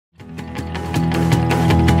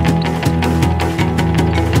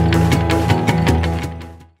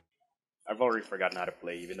I've already forgotten how to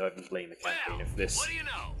play, even though I've been playing the campaign of this. What do you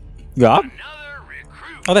know? Yeah. Another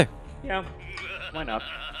recruit. Oh, there. Yeah, why not?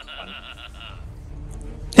 Fun.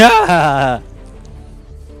 Yeah.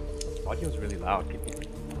 Audio's really loud.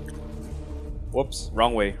 Whoops,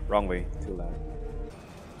 wrong way, too loud.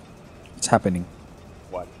 It's happening.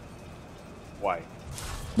 What? Why?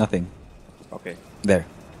 Nothing. Okay. There.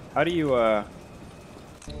 How do you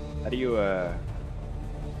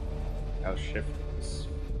shift this?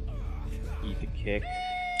 E to kick.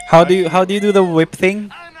 How do you do the whip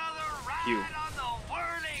thing? Q.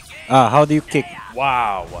 How do you kick?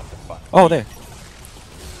 Wow, what the fuck? Oh, there.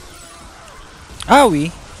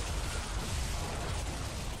 Owie.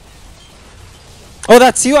 Oh,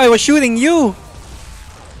 that's you. I was shooting you.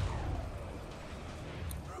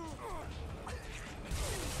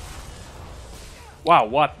 Wow,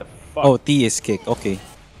 what the fuck? Oh, T is kick. Okay.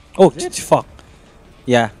 Oh, fuck.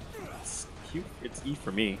 Yeah. It's Q. It's E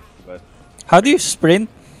for me, but How do you sprint?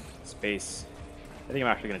 space. I think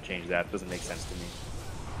I'm actually gonna change that. Doesn't make sense to me.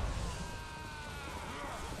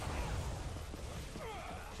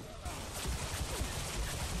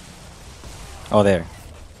 Oh, there.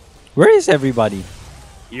 Where is everybody?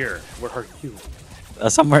 Here, where are you?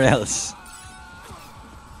 Somewhere else.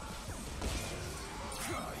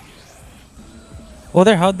 Oh,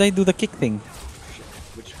 there. How did I do the kick thing?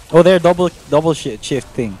 Which Oh, there. Double shift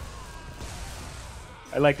thing.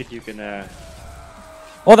 I like that you can.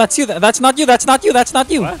 Oh, that's you. That's not you. That's not you. That's not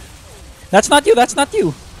you. What? That's not you. That's not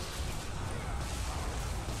you.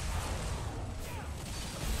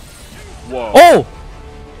 Whoa. Oh!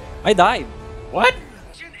 I died. What?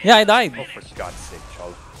 Yeah, I died. Oh, for God's sake,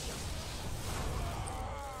 Cholo.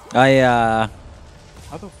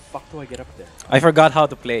 How the fuck do I get up there? I forgot how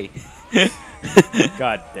to play.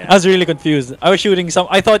 God damn. I was really confused. I was shooting some.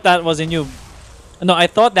 I thought that wasn't you. No, I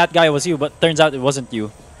thought that guy was you, but turns out it wasn't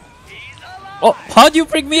you. Oh, how'd you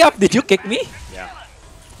bring me up? Did you kick me? Yeah.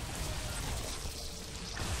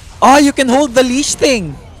 Oh, you can hold the leash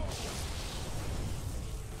thing.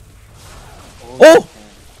 Oh!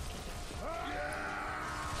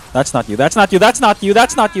 That's not you. That's not you. That's not you.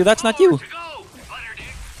 That's not you. That's not you.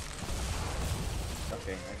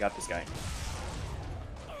 Okay, I got this guy.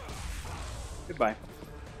 Goodbye.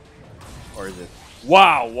 Or is it?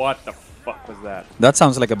 Wow, what the fuck was that? That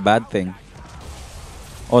sounds like a bad thing.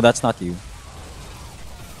 Oh, that's not you.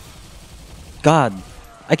 God,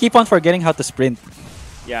 I keep on forgetting how to sprint.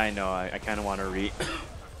 Yeah, I know. I kind of want to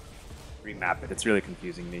remap it. It's really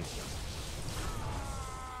confusing me.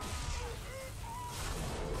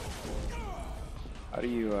 How do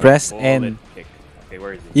you Press bullet N. kick? Okay,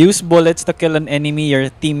 where is he? Use bullets to kill an enemy your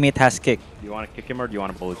teammate has kicked. Do you want to kick him or do you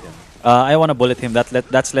want to bullet him? I want to bullet him.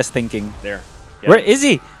 That's less thinking. There. Where is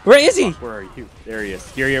he? Where is he? Fuck, where are you? There he is.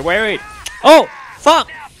 Here. Wait. Oh, fuck!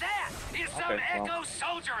 Okay, well.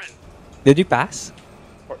 Did we pass?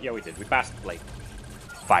 Yeah, we did. We passed like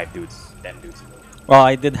 5 dudes, 10 dudes. Well,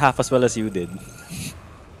 I did half as well as you did.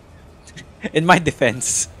 In my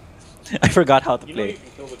defense, I forgot how to You know play. you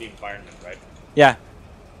can kill with the environment, right? Yeah,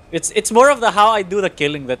 it's more of the how I do the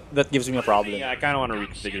killing that gives me a problem. Yeah, I kind of want to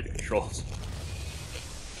reconfigure the controls.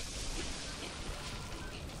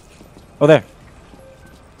 Oh, there.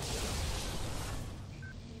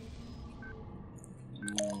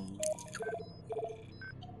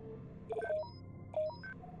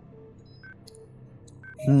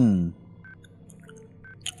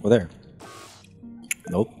 Oh, there.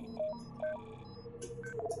 Nope.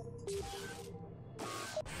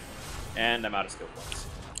 And I'm out of skill points.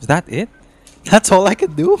 Is that it? That's all I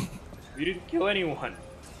could do? You didn't kill anyone.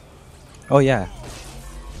 Oh, yeah.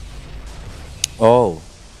 Oh.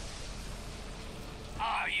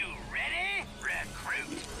 Are you ready,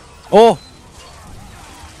 recruit? Oh!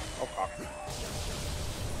 Oh, fuck.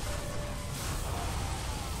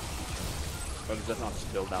 But it does not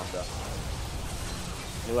spill down the...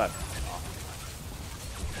 You left. Oh.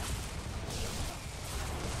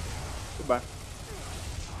 Goodbye.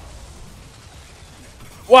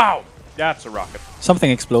 Wow! That's a rocket.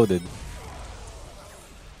 Something exploded.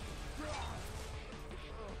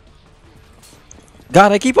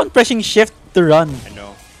 God, I keep on pressing shift to run. I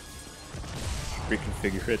know.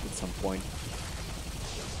 Reconfigure it at some point.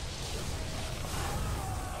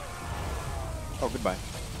 Oh, goodbye.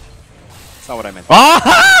 That's not what I meant.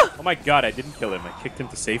 Ah! Oh my god, I didn't kill him. I kicked him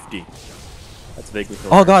to safety. That's vaguely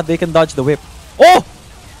cool. Oh god, they can dodge the whip. Oh!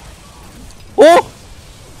 Oh!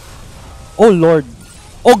 Oh lord.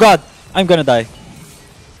 Oh god, I'm gonna die.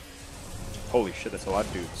 Holy shit, that's a lot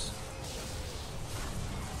of dudes.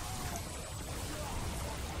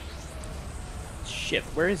 Shit,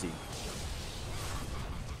 where is he?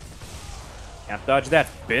 Can't dodge that,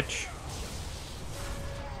 bitch.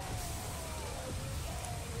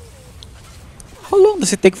 How long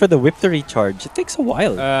does it take for the whip to recharge? It takes a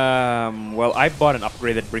while. Well, I bought an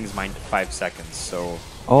upgrade that brings mine to 5 seconds, so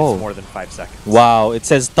Oh. it's more than 5 seconds. Wow, it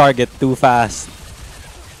says target too fast.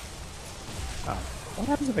 What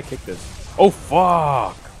happens if I kick this? Oh,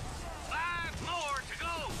 fuck! 5 more to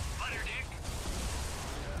go, Butterdick.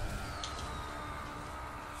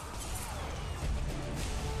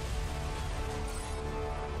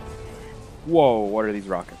 Whoa, what are these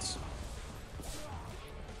rockets?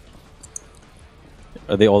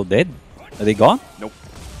 Are they all dead? Are they gone? Nope.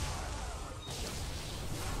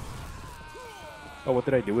 Oh, what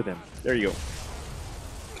did I do with them? There you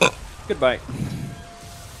go. Goodbye.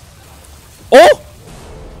 Oh!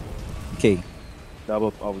 Okay.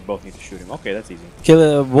 Double. Oh, we both need to shoot him. Okay, that's easy.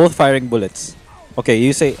 Kill both firing bullets. Okay,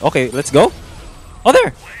 you say, okay, let's go. Oh,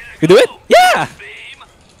 there! You do it? Yeah! Beam.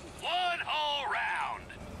 1 whole round.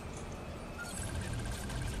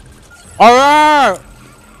 Alright!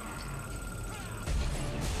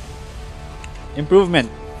 Improvement.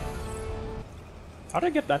 How did I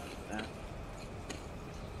get that?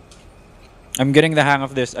 I'm getting the hang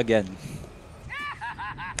of this again.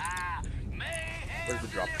 Where's the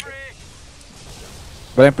drop?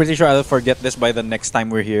 But I'm pretty sure I'll forget this by the next time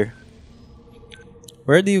we're here.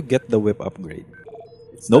 Where do you get the whip upgrade?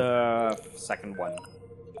 It's Nope. the second one.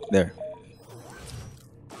 There.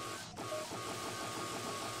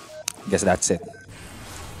 Guess that's it.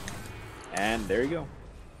 And there you go.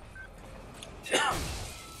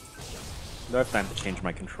 Do I have time to change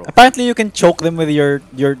my control? Apparently you can choke them with your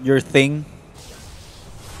thing.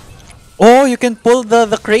 Oh, you can pull the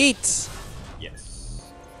crates. Yes.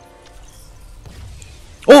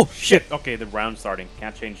 Oh, shit. Okay, the round's starting.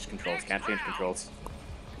 Can't change controls. Can't change controls.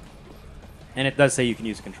 And it does say you can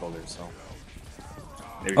use controllers, so.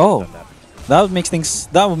 Maybe we Oh. should've done that. That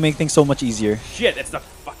would make things so much easier. Shit, it's the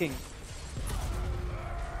fucking.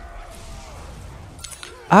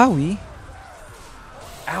 Owie.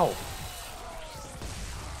 Ow.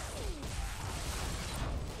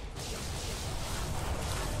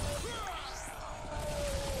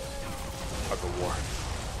 Tug of war.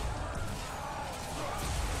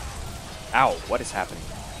 Ow, what is happening?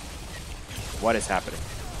 What is happening?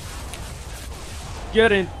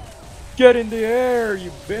 Get in! Get in the air,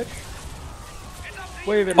 you bitch!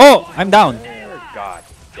 Wave it. Oh, I'm down. Air. God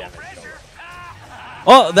damn it, Cholo.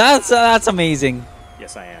 Oh, that's amazing.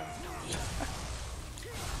 Yes, I am.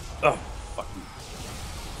 Oh, fuck you.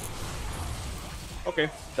 Okay,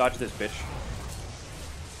 dodge this bitch.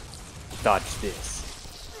 Dodge this.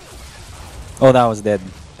 Oh, that was dead.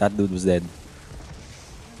 That dude was dead.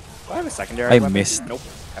 Do I have a secondary I weapon? missed. Nope,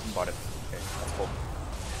 haven't bought it. Okay, that's cool.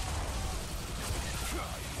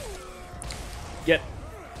 Get.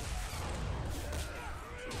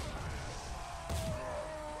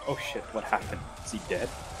 Oh shit, what happened? Is he dead?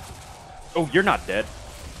 Oh, you're not dead.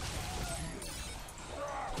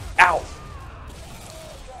 Ow!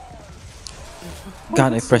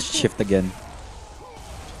 God, I pressed shift again.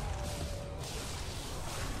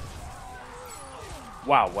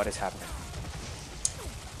 Wow, what is happening?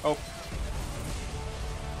 Oh,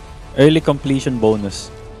 Early completion bonus.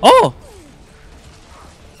 Oh!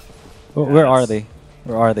 Where are they?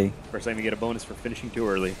 Where are they? first time you get a bonus for finishing too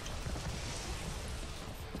early.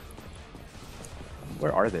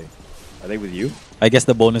 Where are they? Are they with you? I guess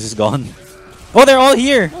the bonus is gone. Oh, they're all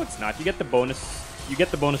here! No, it's not. You get the bonus. You get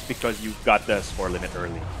the bonus because you got the score limit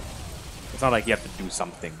early. It's not like you have to do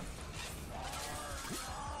something.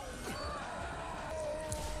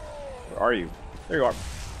 Where are you? There you are.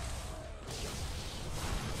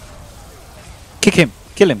 Kick him!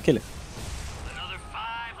 Kill him! Kill him! Another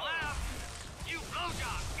 5 left. You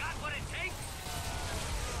blowjobs got what it takes.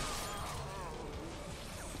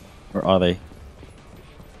 Where are they?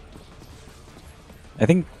 I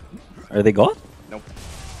think... Are they gone? Nope.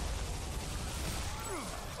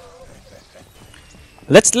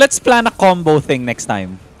 Let's plan a combo thing next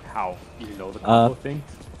time. How? You know the combo thing?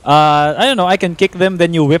 I don't know, I can kick them,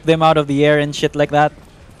 then you whip them out of the air and shit like that.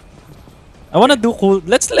 I wanna do cool...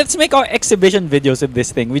 Let's make our exhibition videos of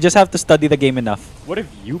this thing. We just have to study the game enough. What have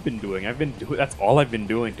you been doing? I've been doing. That's all I've been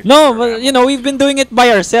doing. To No, conserve but ammo. you know, we've been doing it by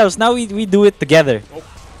ourselves. Now we do it together. Oh,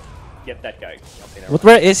 get that guy. Okay, never But mind.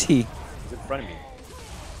 where is he? He's in front of me.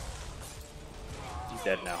 He's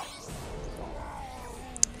dead now.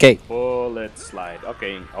 Okay. Bullet slide.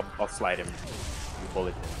 Okay, I'll slide him. You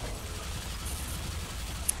bullet him.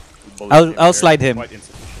 You bullet him. I'll They're slide him. Quite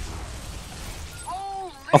insufficient.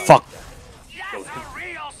 Holy, Oh fuck. that's a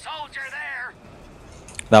real soldier there.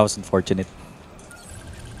 That was unfortunate.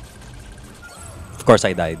 Of course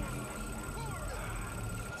I died.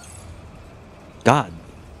 God.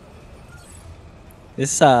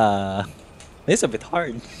 This It's a bit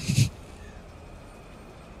hard.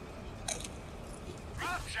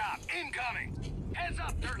 Drop shot incoming. Heads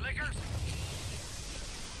up, dirt lickers.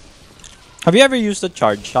 Have you ever used a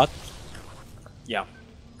charge shot? Yeah,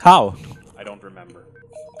 How? I don't remember.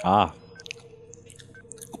 Ah.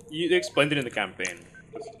 They explained it in the campaign.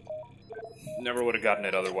 Never would have gotten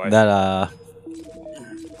it otherwise. That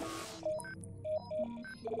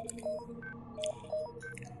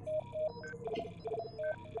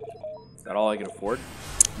Is that all I can afford?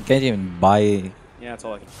 you can't even buy. Yeah, that's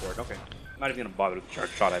all I can afford. Okay. I'm not even gonna bother with the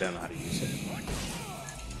charge shot. I don't know how to use it.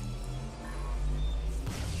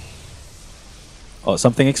 Oh,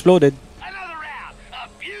 something exploded. Another round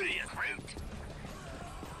of beauteous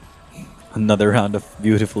fruit. Another round of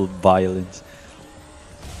beautiful violence.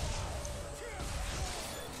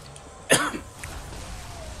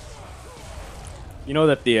 You know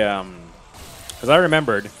that the because I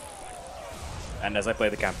remembered, and as I play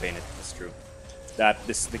the campaign, it's true that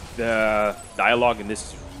the dialogue in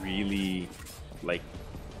this is really like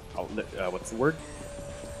what's the word?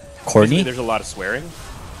 Corny? Basically, there's a lot of swearing,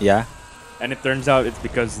 Yeah. and it turns out it's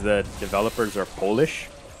because the developers are Polish,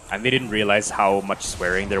 and they didn't realize how much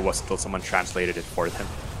swearing there was until someone translated it for them.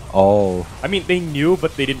 Oh. I mean, they knew,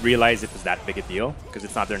 but they didn't realize it was that big a deal because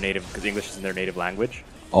it's not their native. Because English isn't their native language.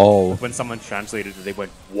 Oh. When someone translated it, they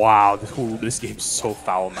went, "Wow, this game's so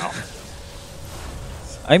foul-mouthed."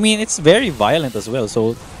 I mean, it's very violent as well,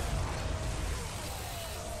 so...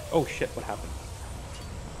 Oh shit! What happened?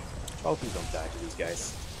 Oh, please don't die to these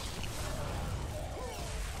guys.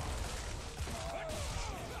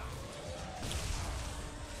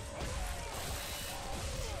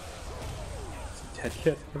 Is he dead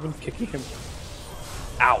yet? I've been kicking him.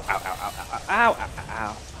 Ow! Ow! Ow! Ow! Ow! Ow! Ow! Ow!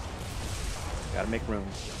 Ow! Gotta make room.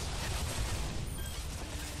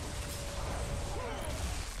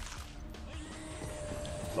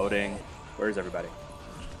 Loading. Where's everybody?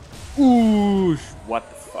 Ooh! What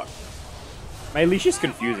the fuck? My leash is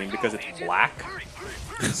confusing because it's black.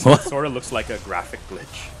 So it sort of looks like a graphic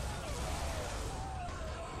glitch.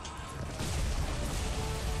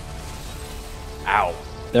 Ow.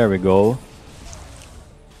 There we go.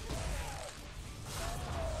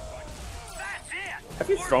 Have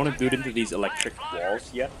you thrown a dude into these electric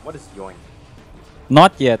walls yet? What is going?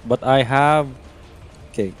 Not yet, but I have...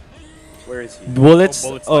 Okay. Where is he? Bullets.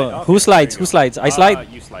 Bullet Oh, slide. who Okay, slides? there Who you go. slides? I slide.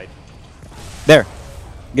 You slide. There.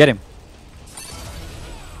 Get him.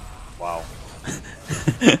 Wow.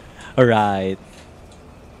 Alright.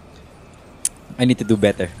 I need to do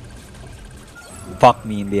better. Fuck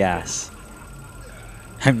me in the ass.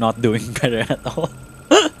 I'm not doing better at all.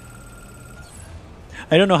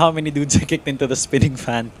 I don't know how many dudes I kicked into the spinning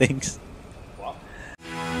fan things.